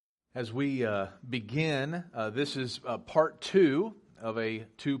As we begin, this is part two of a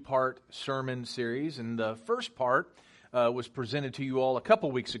two-part sermon series, and the first part was presented to you all a couple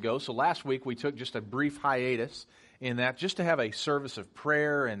weeks ago. So last week we took just a brief hiatus in that, just to have a service of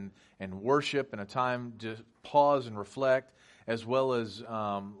prayer and worship and a time to pause and reflect, as well as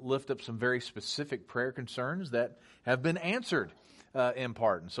lift up some very specific prayer concerns that have been answered in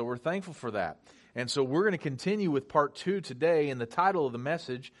part. And so we're thankful for that. And so we're going to continue with part two today, and the title of the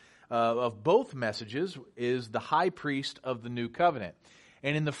message of both messages is the high priest of the new covenant.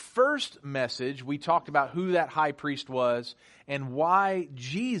 And in the first message, we talked about who that high priest was and why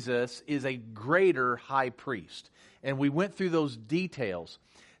Jesus is a greater high priest. And we went through those details.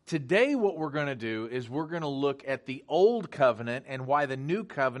 Today, what we're going to do is we're going to look at the old covenant and why the new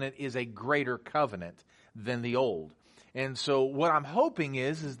covenant is a greater covenant than the old. And so what I'm hoping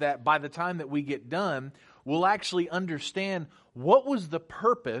is that by the time that we get done, we'll actually understand what was the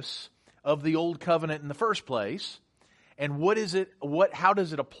purpose of the old covenant in the first place, and how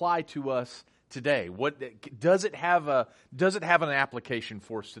does it apply to us today? Does it have an application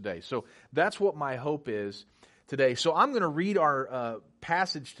for us today? So that's what my hope is today. So I'm going to read our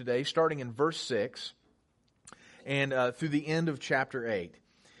passage today, starting in verse 6 and through the end of chapter 8.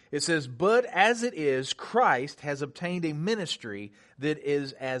 It says, "But as it is, Christ has obtained a ministry that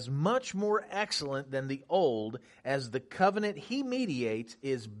is as much more excellent than the old, as the covenant he mediates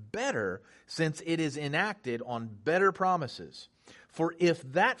is better, since it is enacted on better promises. For if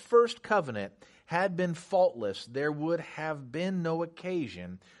that first covenant had been faultless, there would have been no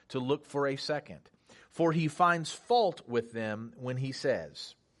occasion to look for a second. For he finds fault with them when he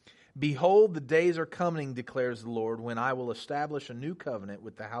says, 'Behold, the days are coming, declares the Lord, when I will establish a new covenant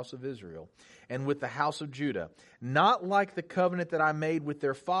with the house of Israel and with the house of Judah, not like the covenant that I made with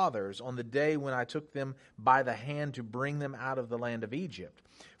their fathers on the day when I took them by the hand to bring them out of the land of Egypt.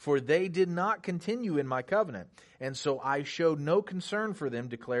 For they did not continue in my covenant, and so I showed no concern for them,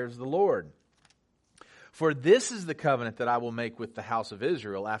 declares the Lord. For this is the covenant that I will make with the house of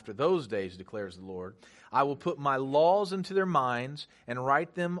Israel after those days, declares the Lord. I will put my laws into their minds and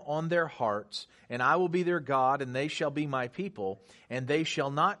write them on their hearts, and I will be their God, and they shall be my people. And they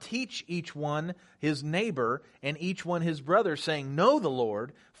shall not teach each one his neighbor and each one his brother, saying, Know the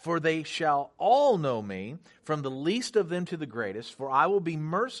Lord, for they shall all know me, from the least of them to the greatest. For I will be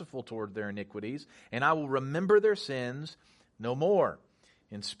merciful toward their iniquities, and I will remember their sins no more.'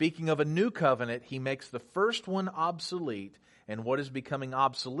 In speaking of a new covenant, he makes the first one obsolete, and what is becoming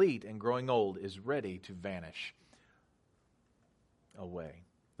obsolete and growing old is ready to vanish away."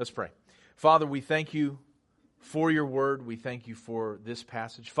 Let's pray. Father, we thank you for your word. We thank you for this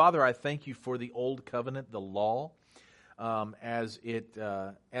passage. Father, I thank you for the old covenant, the law, as it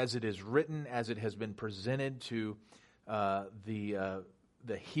is written, as it has been presented to the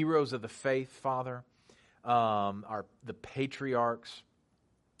heroes of the faith, Father, the patriarchs,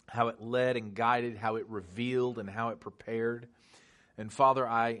 how it led and guided, how it revealed, and how it prepared. And Father,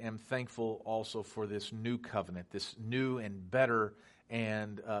 I am thankful also for this new covenant, this new and better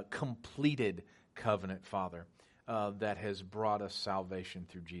and completed covenant, Father, that has brought us salvation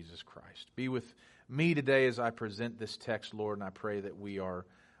through Jesus Christ. Be with me today as I present this text, Lord, and I pray that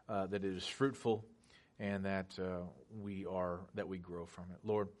that it is fruitful and that we grow from it.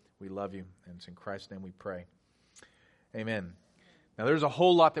 Lord, we love you, and it's in Christ's name we pray. Amen. Now, there's a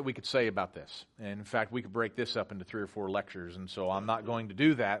whole lot that we could say about this. And in fact, we could break this up into 3 or 4 lectures. And so I'm not going to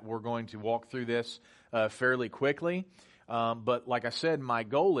do that. We're going to walk through this fairly quickly. But like I said, my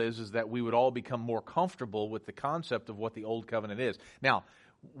goal is that we would all become more comfortable with the concept of what the Old Covenant is. Now,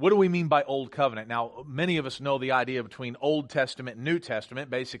 what do we mean by Old Covenant? Now, many of us know the idea between Old Testament and New Testament.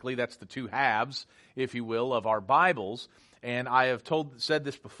 Basically, that's the two halves, if you will, of our Bibles. And I have said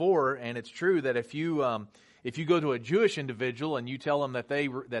this before, and it's true that if you go to a Jewish individual and you tell them that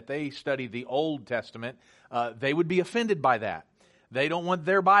they study the Old Testament, they would be offended by that. They don't want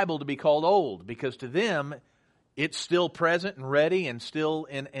their Bible to be called old, because to them, it's still present and ready and still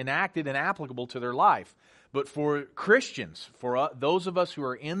enacted and applicable to their life. But for Christians, for those of us who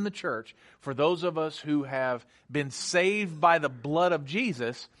are in the church, for those of us who have been saved by the blood of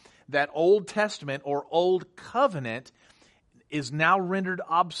Jesus, that Old Testament or Old Covenant is now rendered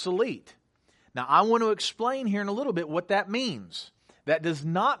obsolete. Now, I want to explain here in a little bit what that means. That does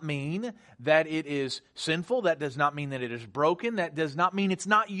not mean that it is sinful. That does not mean that it is broken. That does not mean it's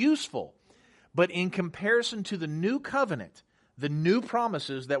not useful. But in comparison to the new covenant, the new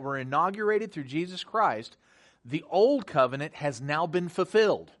promises that were inaugurated through Jesus Christ, the old covenant has now been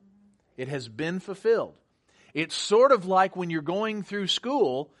fulfilled. It has been fulfilled. It's sort of like when you're going through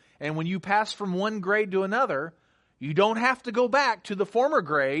school and when you pass from one grade to another, You don't have to go back to the former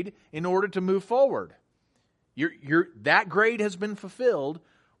grade in order to move forward. That grade has been fulfilled.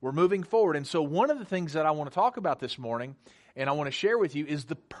 We're moving forward. And so one of the things that I want to talk about this morning, and I want to share with you, is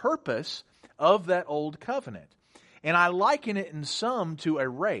the purpose of that old covenant. And I liken it in some to a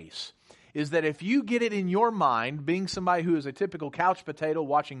race. Is that if you get it in your mind, being somebody who is a typical couch potato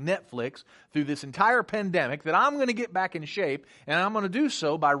watching Netflix through this entire pandemic, that I'm going to get back in shape, and I'm going to do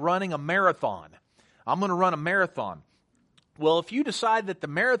so by running a marathon. I'm going to run a marathon. Well, if you decide that the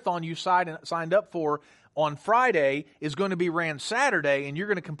marathon you signed up for on Friday is going to be ran Saturday, and you're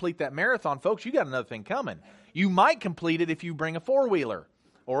going to complete that marathon, folks, you got another thing coming. You might complete it if you bring a four-wheeler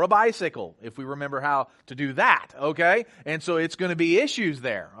or a bicycle, if we remember how to do that, okay? And so it's going to be issues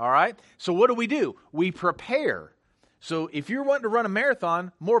there, all right? So what do? We prepare. So if you're wanting to run a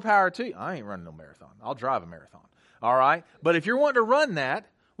marathon, more power to you. I ain't running no marathon. I'll drive a marathon, all right? But if you're wanting to run that,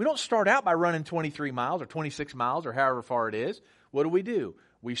 we don't start out by running 23 miles or 26 miles or however far it is. What do?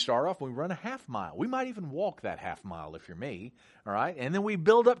 We start off, we run a half mile. We might even walk that half mile if you're me, all right? And then we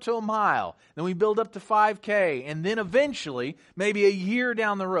build up to a mile. Then we build up to 5K. And then eventually, maybe a year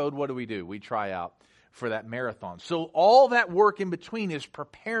down the road, what do? We try out for that marathon. So all that work in between is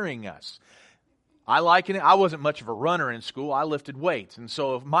preparing us. I liken it. I wasn't much of a runner in school. I lifted weights. And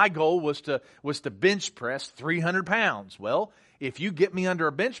so if my goal was to bench press 300 pounds. Well, if you get me under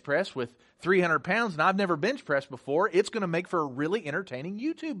a bench press with 300 pounds and I've never bench pressed before, it's going to make for a really entertaining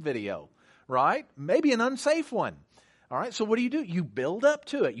YouTube video, right? Maybe an unsafe one. All right, so what do? You build up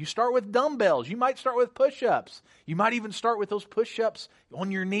to it. You start with dumbbells. You might start with push-ups. You might even start with those push-ups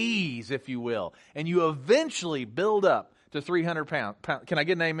on your knees, if you will. And you eventually build up to 300 pounds. Can I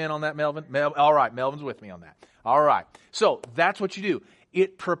get an amen on that, Melvin? All right, Melvin's with me on that. All right, so that's what you do.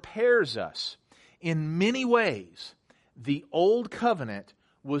 It prepares us. In many ways, the old covenant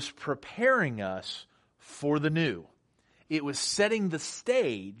was preparing us for the new. It was setting the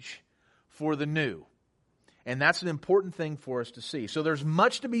stage for the new. And that's an important thing for us to see. So there's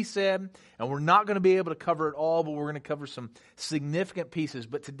much to be said, and we're not going to be able to cover it all, but we're going to cover some significant pieces.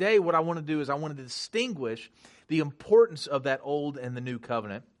 But today what I want to do is I want to distinguish the importance of that old and the new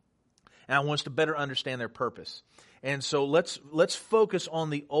covenant, and I want us to better understand their purpose. And so let's focus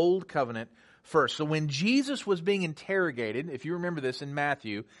on the old covenant first. So when Jesus was being interrogated, if you remember this in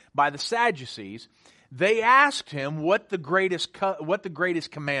Matthew, by the Sadducees, they asked him what the greatest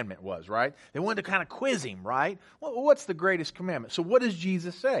commandment was, right? They wanted to kind of quiz him, right? Well, what's the greatest commandment? So what does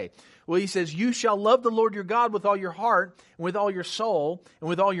Jesus say? Well, he says, "You shall love the Lord your God with all your heart, and with all your soul, and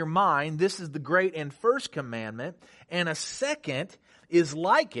with all your mind. This is the great and first commandment. And a second is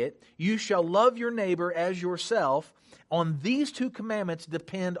like it. You shall love your neighbor as yourself. On these two commandments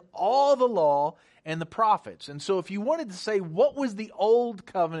depend all the law and the prophets." And so if you wanted to say, what was the old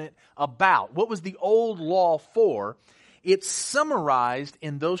covenant about? What was the old law for? It's summarized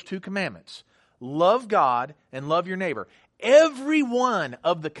in those two commandments. Love God and love your neighbor. Every one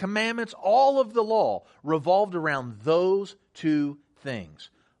of the commandments, all of the law, revolved around those two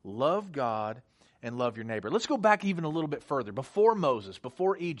things. Love God and love your neighbor. Let's go back even a little bit further. Before Moses,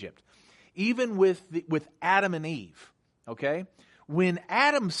 before Egypt, even with Adam and Eve, okay? When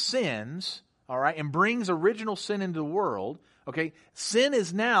Adam sins, all right, and brings original sin into the world, okay, sin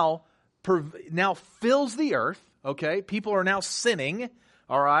is now fills the earth, okay? People are now sinning,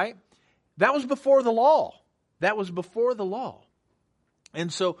 all right? That was before the law. That was before the law.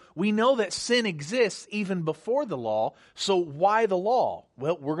 And so we know that sin exists even before the law. So why the law?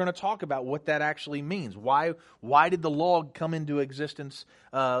 Well, we're going to talk about what that actually means. Why did the law come into existence,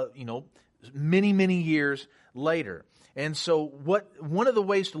 many, many years later? And so one of the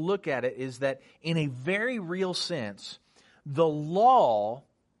ways to look at it is that in a very real sense, the law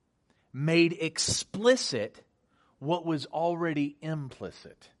made explicit what was already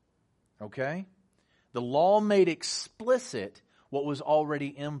implicit. Okay? The law made explicit what was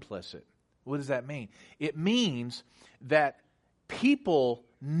already implicit. What does that mean? It means that people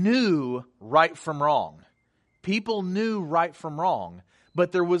knew right from wrong. People knew right from wrong,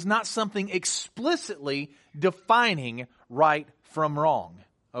 but there was not something explicitly defining right from wrong.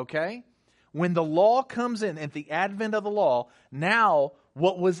 Okay? When the law comes in, at the advent of the law, now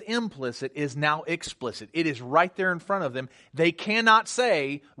what was implicit is now explicit. It is right there in front of them. They cannot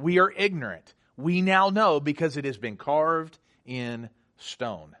say, we are ignorant. We now know because it has been carved in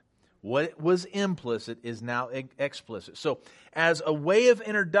stone. What was implicit is now explicit. So, as a way of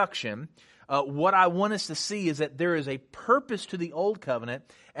introduction, what I want us to see is that there is a purpose to the Old Covenant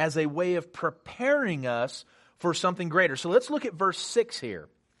as a way of preparing us for something greater. So let's look at verse 6 here.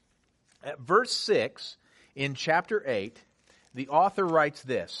 At verse 6 in chapter 8, the author writes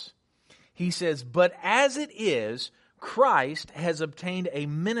this. He says, "But as it is, Christ has obtained a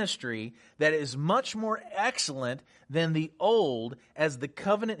ministry that is much more excellent than the old, as the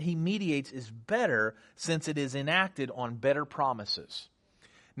covenant he mediates is better, since it is enacted on better promises.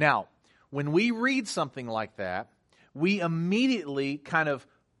 Now, when we read something like that, we immediately kind of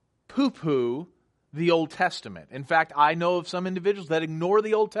poo-poo the Old Testament. In fact, I know of some individuals that ignore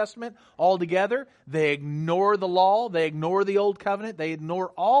the Old Testament altogether. They ignore the law. They ignore the Old Covenant. They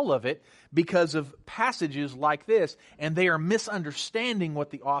ignore all of it because of passages like this, and they are misunderstanding what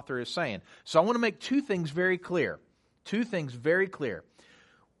the author is saying. So I want to make two things very clear. Two things very clear.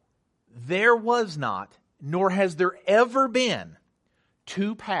 There was not, nor has there ever been,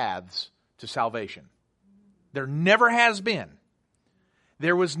 two paths to salvation. There never has been.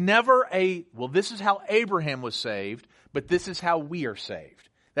 There was never this is how Abraham was saved, but this is how we are saved.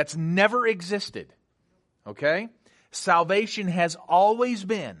 That's never existed. Okay? Salvation has always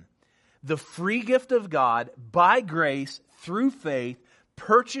been the free gift of God by grace through faith,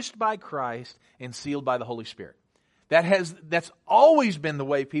 purchased by Christ and sealed by the Holy Spirit. That's always been the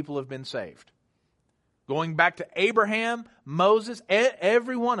way people have been saved. Going back to Abraham, Moses,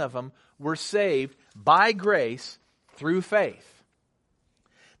 every one of them were saved by grace through faith.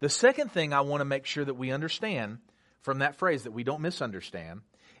 The second thing I want to make sure that we understand from that phrase, that we don't misunderstand,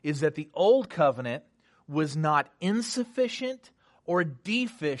 is that the old covenant was not insufficient or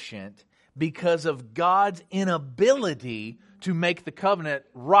deficient because of God's inability to make the covenant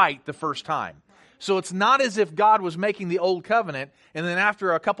right the first time. So it's not as if God was making the old covenant and then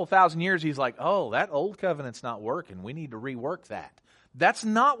after a couple thousand years He's like, oh, that old covenant's not working. We need to rework that. That's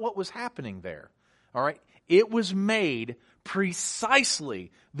not what was happening there. All right? It was made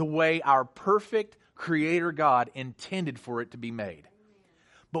precisely the way our perfect Creator God intended for it to be made.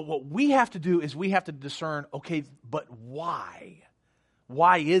 But what we have to do is we have to discern, okay, but why?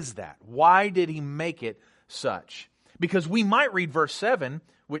 Why is that? Why did He make it such? Because we might read verse 7,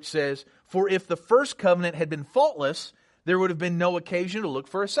 which says, for if the first covenant had been faultless, there would have been no occasion to look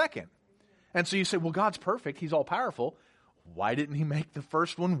for a second. And so you say, well, God's perfect. He's all powerful. Why didn't He make the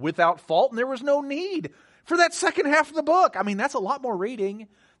first one without fault? And there was no need for that second half of the book. I mean, that's a lot more reading.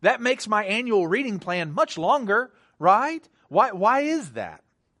 That makes my annual reading plan much longer, right? Why is that?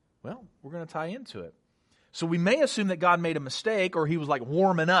 Well, we're going to tie into it. So we may assume that God made a mistake, or He was like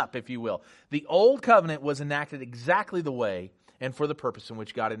warming up, if you will. The old covenant was enacted exactly the way and for the purpose in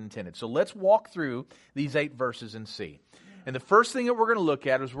which God had intended. So let's walk through these 8 verses and see. And the first thing that we're going to look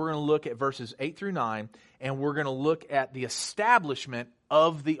at is we're going to look at verses 8 through 9, and we're going to look at the establishment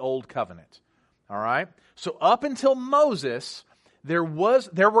of the old covenant. All right? So up until Moses, there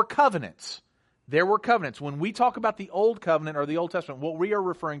were covenants. There were covenants. When we talk about the Old Covenant or the Old Testament, what we are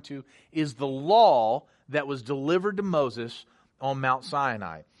referring to is the law that was delivered to Moses on Mount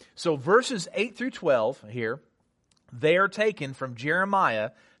Sinai. So verses 8 through 12 here, they are taken from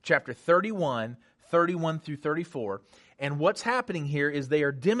Jeremiah chapter 31 through 34. And what's happening here is they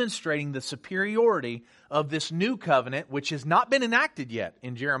are demonstrating the superiority of this new covenant, which has not been enacted yet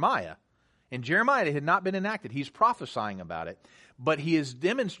in Jeremiah. In Jeremiah, it had not been enacted. He's prophesying about it. But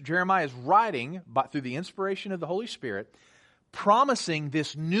Jeremiah is writing through the inspiration of the Holy Spirit, promising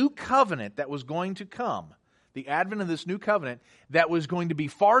this new covenant that was going to come, the advent of this new covenant that was going to be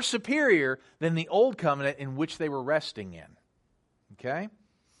far superior than the old covenant in which they were resting in. Okay?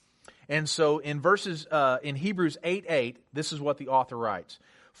 And so in Hebrews 8:8, this is what the author writes.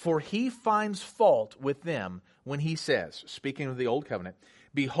 For He finds fault with them when He says, speaking of the old covenant,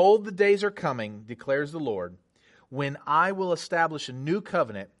 behold, the days are coming, declares the Lord, when I will establish a new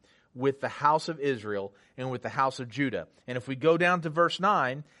covenant with the house of Israel and with the house of Judah. And if we go down to verse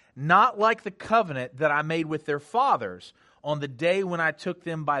 9, not like the covenant that I made with their fathers on the day when I took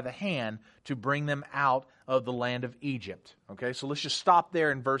them by the hand to bring them out of the land of Egypt. Okay, so let's just stop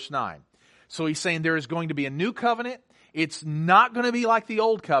there in verse 9. So he's saying there is going to be a new covenant. It's not going to be like the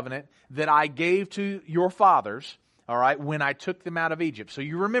old covenant that I gave to your fathers, all right, when I took them out of Egypt. So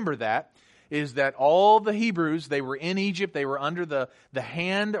you remember that, is that all the Hebrews, they were in Egypt, they were under the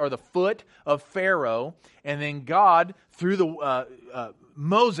hand or the foot of Pharaoh, and then God, through the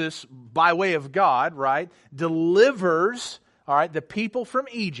Moses, by way of God, right, delivers, all right, the people from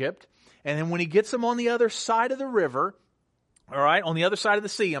Egypt, and then when He gets them on the other side of the river, all right, on the other side of the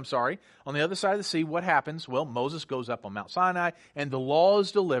sea, on the other side of the sea, what happens? Well, Moses goes up on Mount Sinai, and the law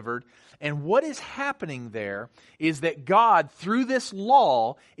is delivered. And what is happening there is that God, through this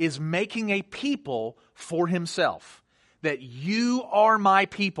law, is making a people for Himself. That you are my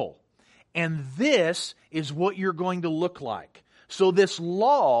people. And this is what you're going to look like. So this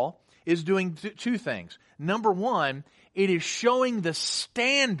law is doing two things. Number one, it is showing the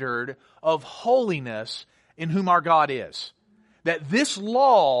standard of holiness in whom our God is. That this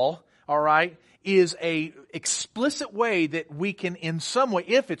law, all right, is a explicit way that we can, in some way,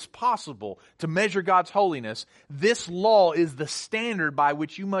 if it's possible, to measure God's holiness. This law is the standard by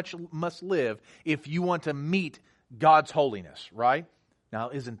which you must live if you want to meet God's holiness, right? Now,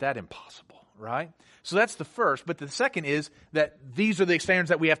 isn't that impossible, right? So that's the first. But the second is that these are the standards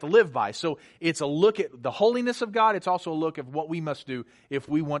that we have to live by. So it's a look at the holiness of God. It's also a look at what we must do if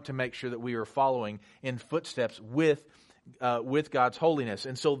we want to make sure that we are following in footsteps with God's holiness.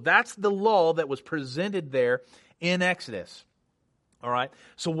 And so that's the law that was presented there in Exodus. All right.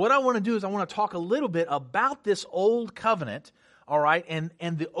 So what I want to do is I want to talk a little bit about this old covenant, all right, and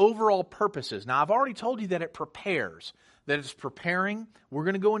the overall purposes. Now, I've already told you that it prepares, that it's preparing. We're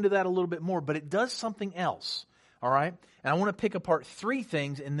going to go into that a little bit more, but it does something else, all right? And I want to pick apart three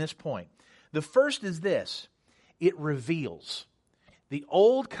things in this point. The first is this: it reveals. The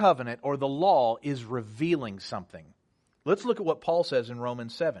old covenant or the law is revealing something. Let's look at what Paul says in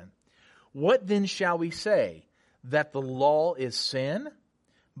Romans 7. What then shall we say? That the law is sin?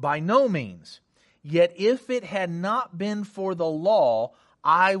 By no means. Yet if it had not been for the law,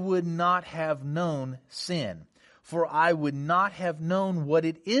 I would not have known sin. For I would not have known what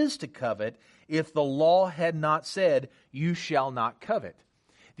it is to covet if the law had not said, you shall not covet.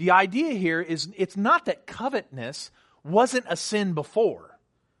 The idea here is it's not that covetousness wasn't a sin before.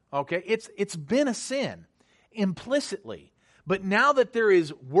 Okay? It's been a sin implicitly. But now that there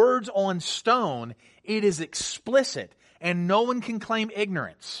is words on stone, it is explicit and no one can claim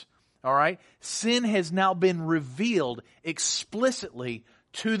ignorance. All right? Sin has now been revealed explicitly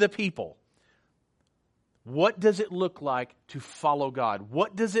to the people. What does it look like to follow God?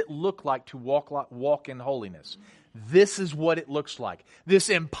 What does it look like to walk in holiness? This is what it looks like. This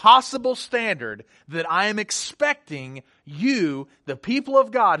impossible standard that I am expecting you, the people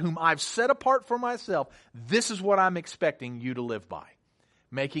of God, whom I've set apart for myself, this is what I'm expecting you to live by.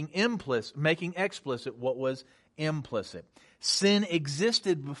 Making explicit what was implicit. Sin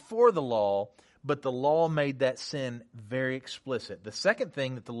existed before the law, but the law made that sin very explicit. The second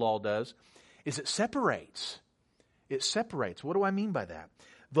thing that the law does is it separates. It separates. What do I mean by that?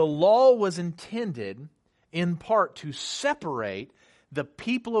 The law was intended in part to separate the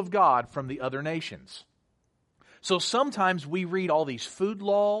people of God from the other nations. So sometimes we read all these food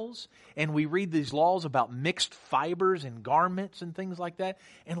laws and we read these laws about mixed fibers and garments and things like that.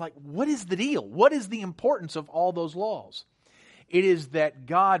 And like, what is the deal? What is the importance of all those laws? It is that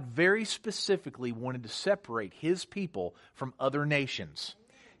God very specifically wanted to separate His people from other nations.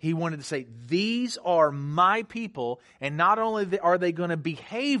 He wanted to say, these are my people, and not only are they going to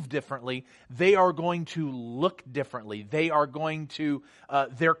behave differently, they are going to look differently. They are going to,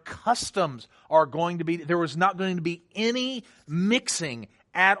 their customs are going to be, there was not going to be any mixing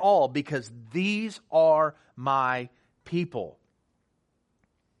at all, because these are my people.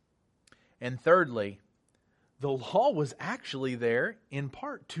 And thirdly, the law was actually there in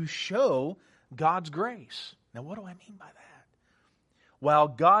part to show God's grace. Now, what do I mean by that? While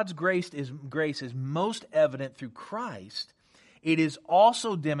God's grace is most evident through Christ, it is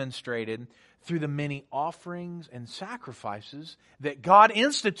also demonstrated through the many offerings and sacrifices that God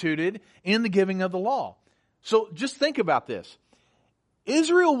instituted in the giving of the law. So just think about this.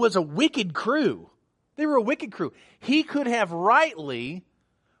 Israel was a wicked crew. They were a wicked crew. He could have rightly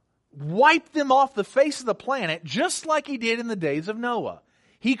wiped them off the face of the planet just like He did in the days of Noah.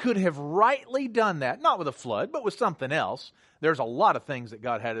 He could have rightly done that, not with a flood, but with something else. There's a lot of things that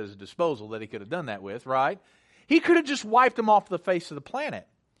God had at His disposal that He could have done that with, right? He could have just wiped them off the face of the planet.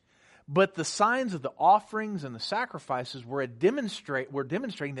 But the signs of the offerings and the sacrifices were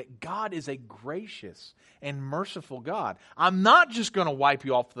demonstrating that God is a gracious and merciful God. I'm not just going to wipe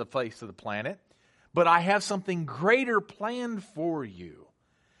you off the face of the planet, but I have something greater planned for you.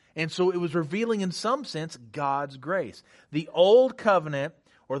 And so it was revealing in some sense God's grace. The old covenant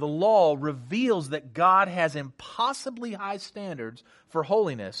or the law reveals that God has impossibly high standards for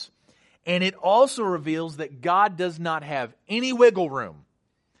holiness, and it also reveals that God does not have any wiggle room.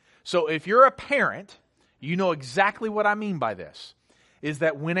 So if you're a parent, you know exactly what I mean by this, is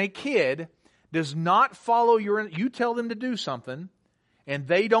that when a kid does not follow you tell them to do something, and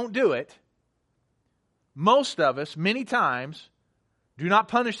they don't do it, most of us, many times, do not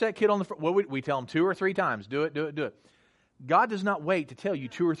punish that kid on the front. Well, we tell them 2 or 3 times, do it, do it, do it. God does not wait to tell you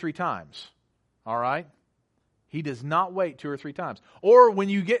 2 or 3 times. All right? He does not wait 2 or 3 times. Or when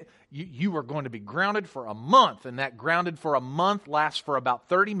you are going to be grounded for a month, and that grounded for a month lasts for about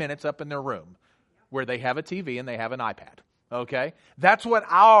 30 minutes up in their room where they have a TV and they have an iPad. Okay? That's what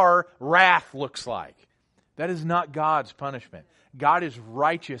our wrath looks like. That is not God's punishment. God is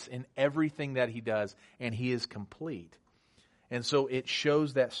righteous in everything that He does, and He is complete. And so it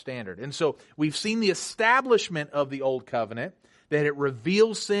shows that standard. And so we've seen the establishment of the Old Covenant, that it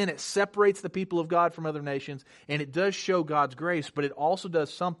reveals sin, it separates the people of God from other nations, and it does show God's grace, but it also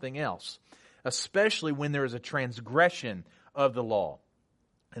does something else, especially when there is a transgression of the law,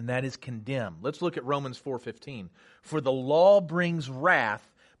 and that is condemned. Let's look at Romans 4:15. For the law brings wrath,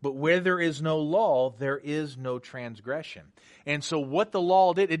 but where there is no law, there is no transgression. And so what the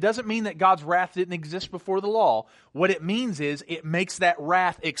law did, it doesn't mean that God's wrath didn't exist before the law. What it means is it makes that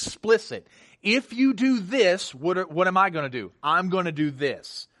wrath explicit. If you do this, what am I going to do? I'm going to do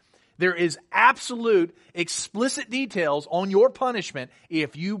this. There is absolute, explicit details on your punishment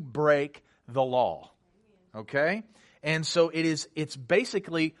if you break the law. Okay? And so it's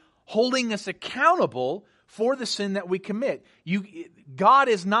basically holding us accountable for the sin that we commit. God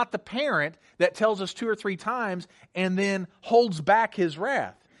is not the parent that tells us 2 or 3 times and then holds back His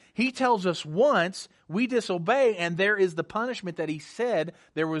wrath. He tells us once, we disobey, and there is the punishment that He said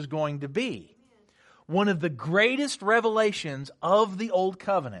there was going to be. One of the greatest revelations of the Old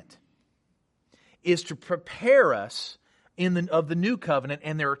Covenant is to prepare us of the New Covenant,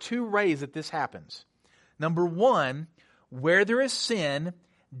 and there are 2 ways that this happens. Number 1, where there is sin,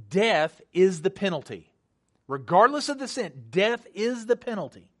 death is the penalty. Regardless of the sin, death is the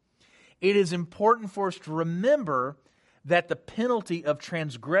penalty. It is important for us to remember that the penalty of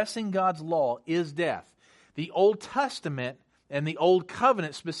transgressing God's law is death. The Old Testament and the Old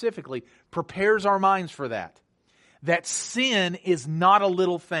Covenant specifically prepares our minds for that. That sin is not a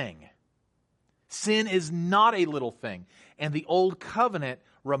little thing. Sin is not a little thing. And the Old Covenant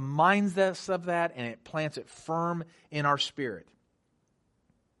reminds us of that, and it plants it firm in our spirit.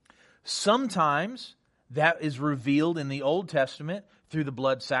 Sometimes that is revealed in the Old Testament through the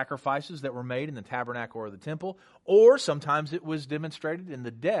blood sacrifices that were made in the tabernacle or the temple, or sometimes it was demonstrated in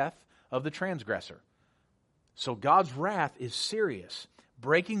the death of the transgressor. So God's wrath is serious.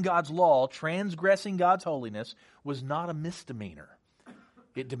 Breaking God's law, transgressing God's holiness, was not a misdemeanor.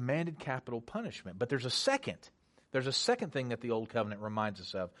 It demanded capital punishment. But there's a second thing that the Old Covenant reminds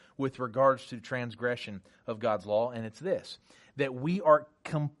us of with regards to transgression of God's law, and it's this: that we are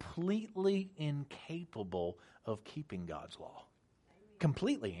completely incapable of keeping God's law.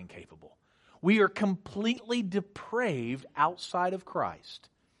 Completely incapable. We are completely depraved outside of Christ.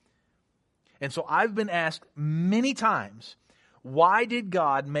 And so I've been asked many times, why did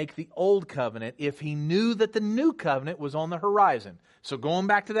God make the Old Covenant if He knew that the New Covenant was on the horizon? So going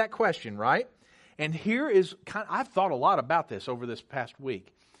back to that question, right? And here is, I've thought a lot about this over this past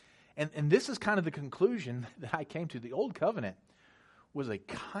week. And this is kind of the conclusion that I came to. The Old Covenant was a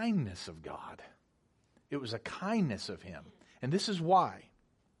kindness of God. It was a kindness of Him. And this is why.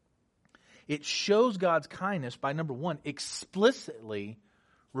 It shows God's kindness by, number 1, explicitly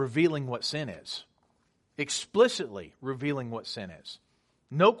revealing what sin is. Explicitly revealing what sin is.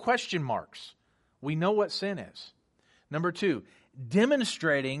 No question marks. We know what sin is. Number 2,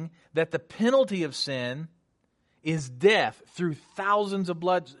 demonstrating that the penalty of sin is death through thousands of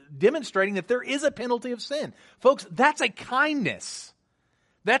bloods, demonstrating that there is a penalty of sin. Folks, that's a kindness.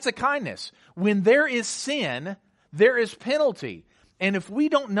 That's a kindness. When there is sin, there is penalty. And if we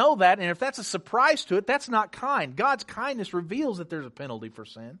don't know that, and if that's a surprise to it, that's not kind. God's kindness reveals that there's a penalty for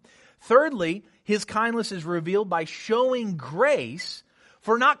sin. Thirdly, His kindness is revealed by showing grace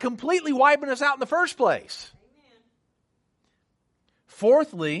for not completely wiping us out in the first place. Amen.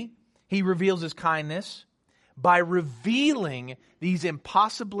 Fourthly, He reveals His kindness by revealing these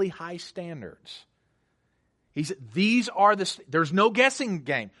impossibly high standards. He said, there's no guessing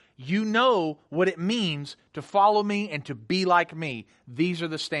game. You know what it means to follow me and to be like me. These are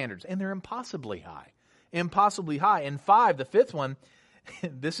the standards. And they're impossibly high. Impossibly high. And 5, the 5th one,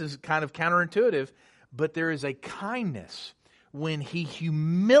 this is kind of counterintuitive, but there is a kindness when He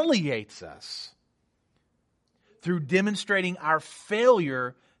humiliates us through demonstrating our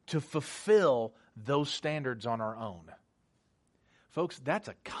failure to fulfill those standards on our own. Folks, that's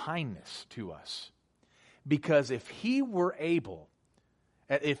a kindness to us. Because if He were able,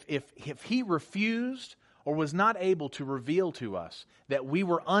 if He refused or was not able to reveal to us that we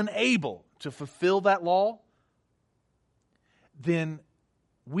were unable to fulfill that law, then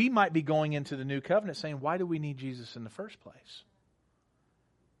we might be going into the new covenant saying, why do we need Jesus in the first place?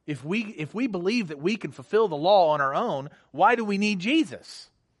 If we believe that we can fulfill the law on our own, why do we need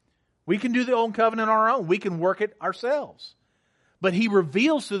Jesus? We can do the old covenant on our own. We can work it ourselves. But He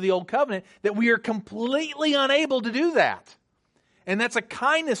reveals through the old covenant that we are completely unable to do that. And that's a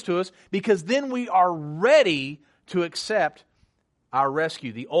kindness to us because then we are ready to accept our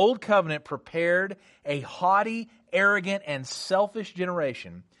rescue. The old covenant prepared a haughty, arrogant, and selfish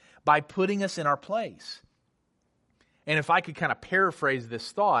generation by putting us in our place. And if I could kind of paraphrase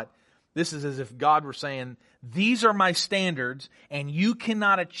this thought, this is as if God were saying, these are my standards, and you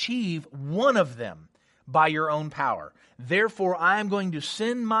cannot achieve one of them by your own power. Therefore, I am going to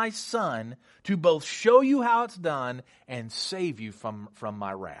send my Son to both show you how it's done and save you from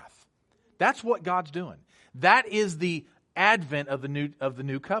my wrath. That's what God's doing. That is the advent of the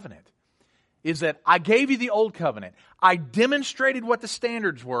new covenant. Is that I gave you the old covenant. I demonstrated what the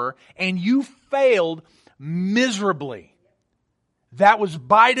standards were, and you failed miserably. That was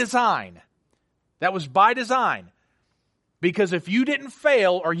by design. That was by design. Because if you didn't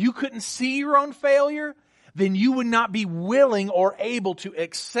fail or you couldn't see your own failure, then you would not be willing or able to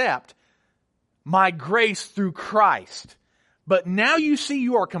accept my grace through Christ. But now you see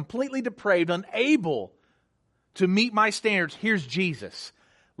you are completely depraved, unable to meet my standards. Here's Jesus.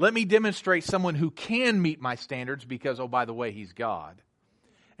 Let me demonstrate someone who can meet my standards because, oh, by the way, He's God.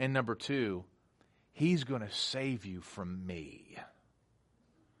 And number two, He's going to save you from me.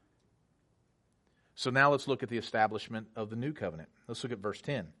 So now let's look at the establishment of the new covenant. Let's look at verse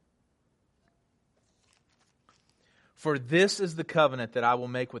 10. For this is the covenant that I will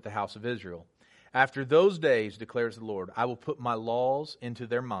make with the house of Israel. After those days, declares the Lord, I will put my laws into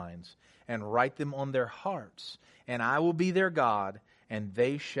their minds and write them on their hearts. And I will be their God, and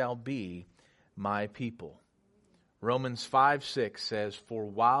they shall be my people. Romans 5:6 says, for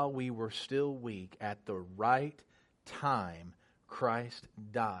while we were still weak, at the right time, Christ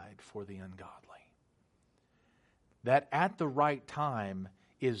died for the ungodly. That at the right time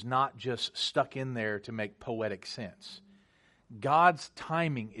is not just stuck in there to make poetic sense. God's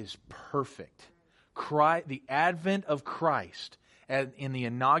timing is perfect. The advent of Christ and in the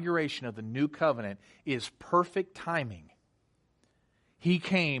inauguration of the new covenant is perfect timing. He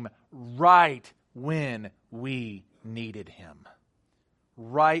came right when we needed Him.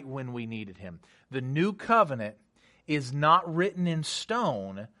 Right when we needed Him. The new covenant is not written in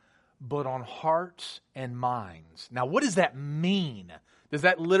stone, but on hearts and minds. Now, what does that mean? Does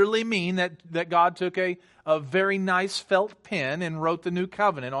that literally mean that God took a very nice felt pen and wrote the new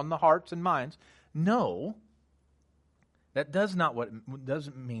covenant on the hearts and minds? No. That's not what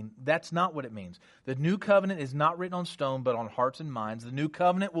it means. The new covenant is not written on stone, but on hearts and minds. The new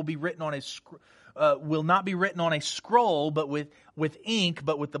covenant will be written on will not be written on a scroll, but with ink,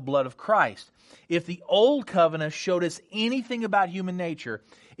 but with the blood of Christ. If the old covenant showed us anything about human nature,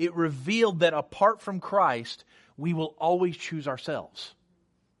 it revealed that apart from Christ, we will always choose ourselves.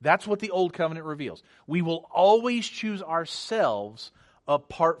 That's what the old covenant reveals. We will always choose ourselves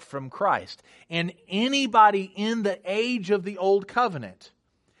apart from Christ. And anybody in the age of the old covenant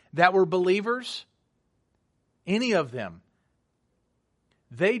that were believers, any of them,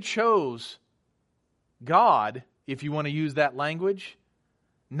 they chose God, if you want to use that language,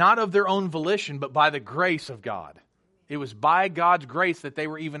 not of their own volition, but by the grace of God. It was by God's grace that they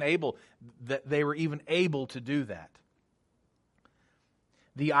were even able to do that.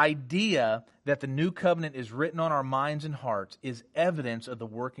 The idea that the new covenant is written on our minds and hearts is evidence of the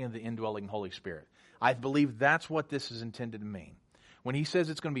working of the indwelling Holy Spirit. I believe that's what this is intended to mean. When he says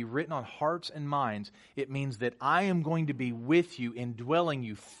it's going to be written on hearts and minds, it means that I am going to be with you, indwelling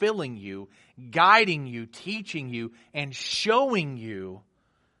you, filling you, guiding you, teaching you, and showing you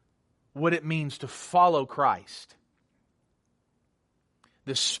what it means to follow Christ.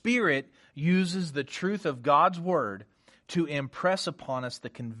 The Spirit uses the truth of God's Word to impress upon us the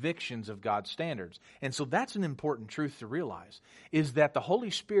convictions of God's standards. And so that's an important truth to realize, is that the Holy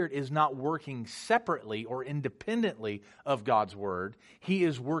Spirit is not working separately or independently of God's Word. He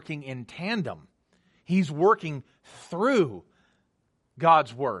is working in tandem. He's working through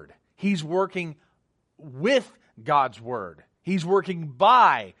God's Word. He's working with God's Word. He's working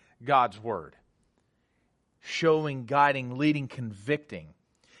by God's Word. Showing, guiding, leading, convicting.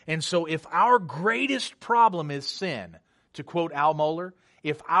 And so if our greatest problem is sin, to quote Al Mohler,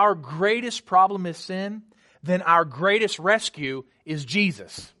 if our greatest problem is sin, then our greatest rescue is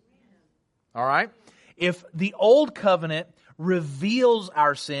Jesus. All right? If the old covenant reveals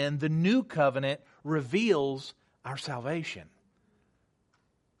our sin, the new covenant reveals our salvation.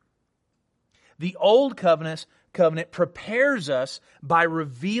 The old covenant prepares us by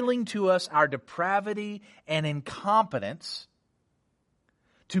revealing to us our depravity and incompetence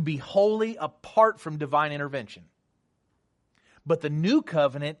to be holy apart from divine intervention. But the new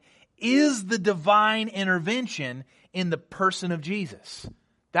covenant is the divine intervention in the person of Jesus.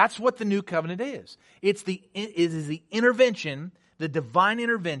 That's what the new covenant is. It is the intervention, the divine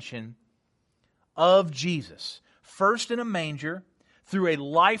intervention of Jesus. First in a manger, through a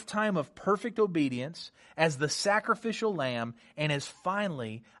lifetime of perfect obedience as the sacrificial lamb, and as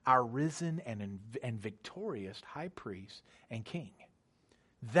finally our risen and victorious high priest and king.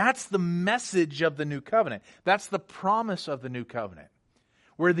 That's the message of the new covenant. That's the promise of the new covenant.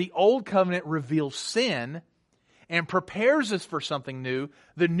 Where the old covenant reveals sin and prepares us for something new,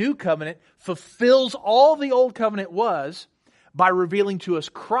 the new covenant fulfills all the old covenant was by revealing to us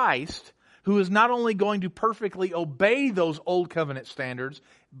Christ, who is not only going to perfectly obey those old covenant standards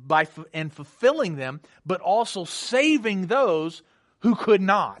and fulfilling them, but also saving those who could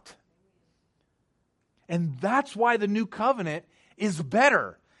not. And that's why the new covenant is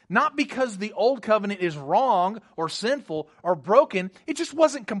better. Not because the old covenant is wrong or sinful or broken. It just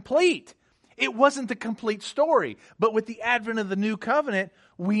wasn't complete. It wasn't the complete story. But with the advent of the new covenant,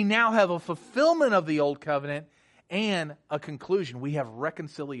 we now have a fulfillment of the old covenant and a conclusion. We have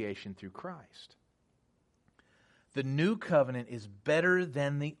reconciliation through Christ. The new covenant is better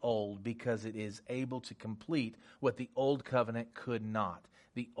than the old because it is able to complete what the old covenant could not.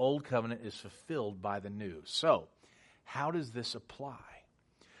 The old covenant is fulfilled by the new. So, how does this apply?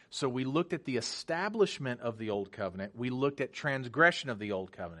 So we looked at the establishment of the old covenant. We looked at transgression of the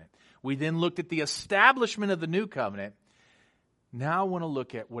old covenant. We then looked at the establishment of the new covenant. Now I want to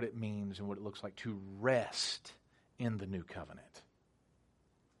look at what it means and what it looks like to rest in the new covenant.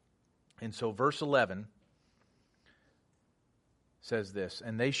 And so verse 11 says this,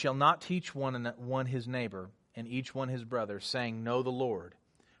 "And they shall not teach one his neighbor, and each one his brother, saying, Know the Lord,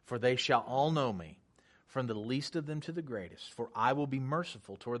 for they shall all know me, from the least of them to the greatest. For I will be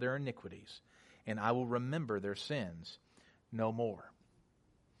merciful toward their iniquities, and I will remember their sins no more."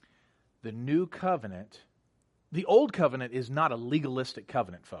 The new covenant, the old covenant is not a legalistic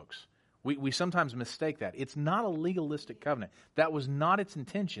covenant, folks. We sometimes mistake that. It's not a legalistic covenant. That was not its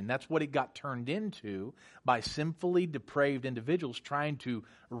intention. That's what it got turned into by sinfully depraved individuals trying to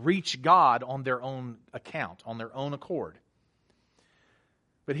reach God on their own account, on their own accord.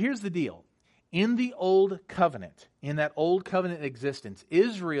 But here's the deal. In the old covenant, in that old covenant existence,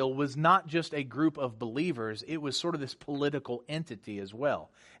 Israel was not just a group of believers, it was sort of this political entity as well.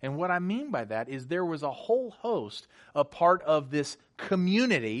 And what I mean by that is there was a whole host, a part of this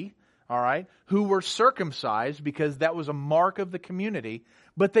community, all right, who were circumcised because that was a mark of the community,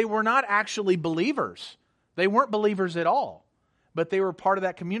 but they were not actually believers. They weren't believers at all, but they were part of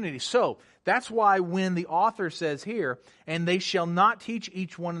that community. So that's why when the author says here, "And they shall not teach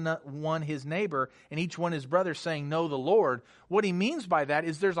each one his neighbor and each one his brother, saying, Know the Lord," what he means by that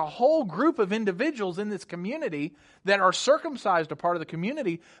is there's a whole group of individuals in this community that are circumcised, a part of the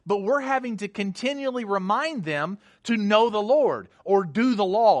community, but we're having to continually remind them to know the Lord, or do the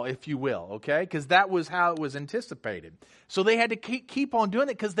law, if you will, okay? Because that was how it was anticipated. So they had to keep on doing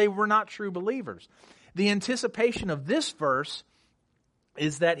it because they were not true believers. The anticipation of this verse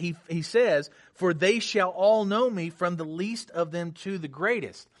is that he says, "For they shall all know me, from the least of them to the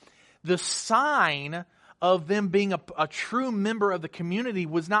greatest." The sign of them being a true member of the community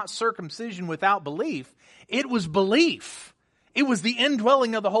was not circumcision without belief. It was belief. It was the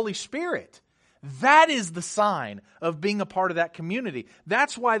indwelling of the Holy Spirit. That is the sign of being a part of that community.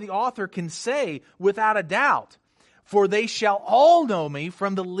 That's why the author can say, without a doubt, "For they shall all know me,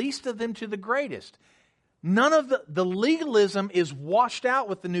 from the least of them to the greatest." None of the legalism is washed out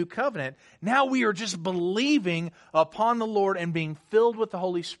with the new covenant. Now we are just believing upon the Lord and being filled with the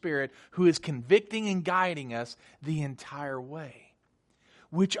Holy Spirit, who is convicting and guiding us the entire way,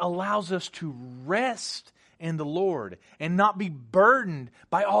 which allows us to rest in the Lord and not be burdened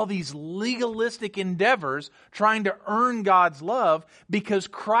by all these legalistic endeavors trying to earn God's love, because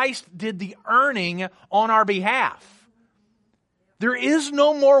Christ did the earning on our behalf. There is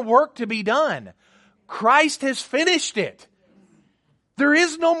no more work to be done. Christ has finished it. There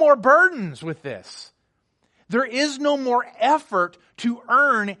is no more burdens with this. There is no more effort to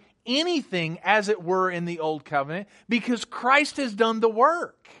earn anything, as it were, in the old covenant, because Christ has done the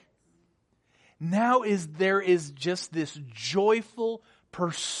work. Now there is just this joyful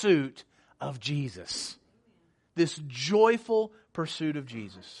pursuit of Jesus. This joyful pursuit of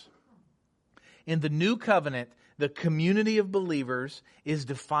Jesus. In the new covenant, the community of believers is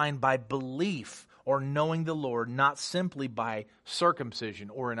defined by belief, or knowing the Lord, not simply by circumcision,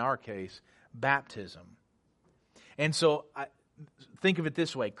 or in our case, baptism. And so, think of it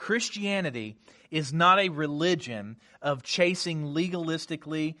this way. Christianity is not a religion of chasing legalistic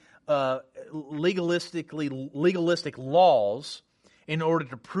laws in order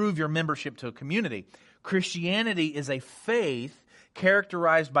to prove your membership to a community. Christianity is a faith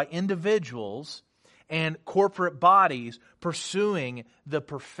characterized by individuals and corporate bodies pursuing the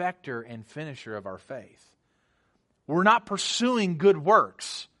perfecter and finisher of our faith. We're not pursuing good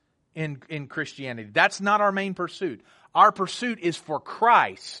works in Christianity. That's not our main pursuit. Our pursuit is for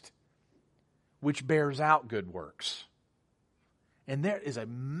Christ, which bears out good works. And there is a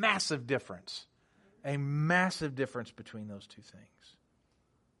massive difference between those two things.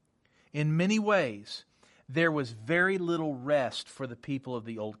 In many ways, there was very little rest for the people of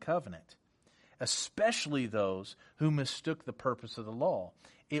the Old Covenant, especially those who mistook the purpose of the law.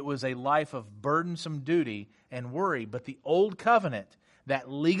 It was a life of burdensome duty and worry, but the Old Covenant, that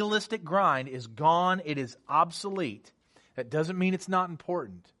legalistic grind, is gone. It is obsolete. That doesn't mean it's not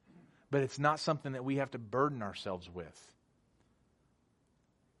important, but it's not something that we have to burden ourselves with.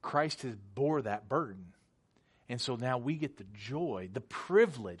 Christ has bore that burden. And so now we get the joy, the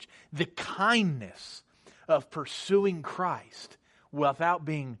privilege, the kindness of pursuing Christ without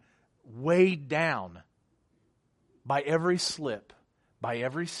being weighed down by every slip, by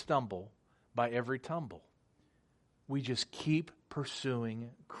every stumble, by every tumble. We just keep pursuing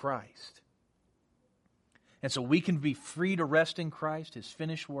Christ. And so we can be free to rest in Christ, His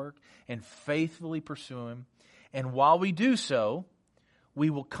finished work, and faithfully pursue Him. And while we do so, we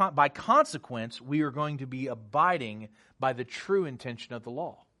will, by consequence, we are going to be abiding by the true intention of the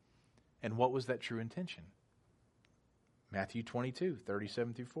law. And what was that true intention? Matthew 22,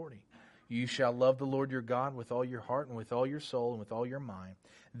 37 through 40. You shall love the Lord your God with all your heart and with all your soul and with all your mind.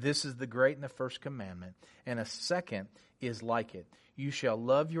 This is the great and the first commandment. And a second is like it. You shall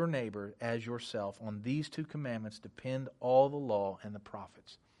love your neighbor as yourself. On these two commandments depend all the law and the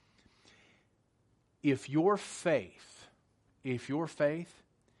prophets. If your faith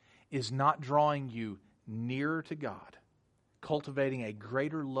is not drawing you nearer to God, cultivating a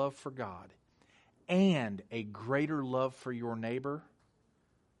greater love for God and a greater love for your neighbor,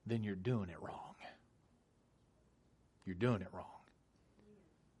 then you're doing it wrong. You're doing it wrong.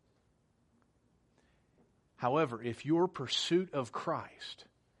 However, if your pursuit of Christ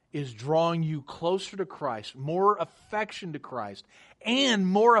is drawing you closer to Christ, more affection to Christ, and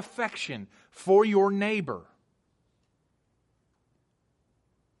more affection for your neighbor,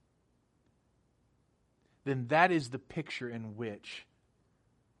 then that is the picture in which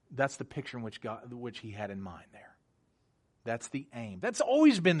God, which He had in mind there. That's the aim. That's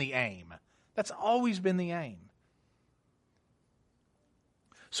always been the aim. That's always been the aim.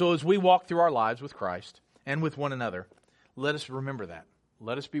 So as we walk through our lives with Christ and with one another, let us remember that.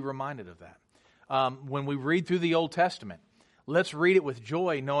 Let us be reminded of that. When we read through the Old Testament, let's read it with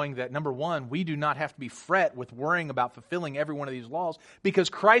joy, knowing that, number one, we do not have to be fret with worrying about fulfilling every one of these laws, because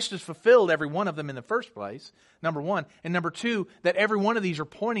Christ has fulfilled every one of them in the first place, number one. And number two, that every one of these are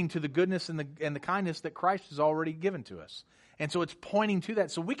pointing to the goodness and the kindness that Christ has already given to us. And so it's pointing to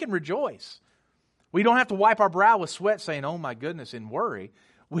that, so we can rejoice. We don't have to wipe our brow with sweat saying, oh my goodness, and worry.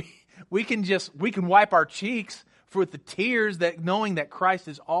 We can wipe our cheeks with the tears, that knowing that Christ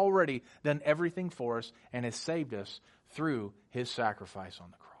has already done everything for us and has saved us through His sacrifice on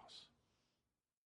the cross.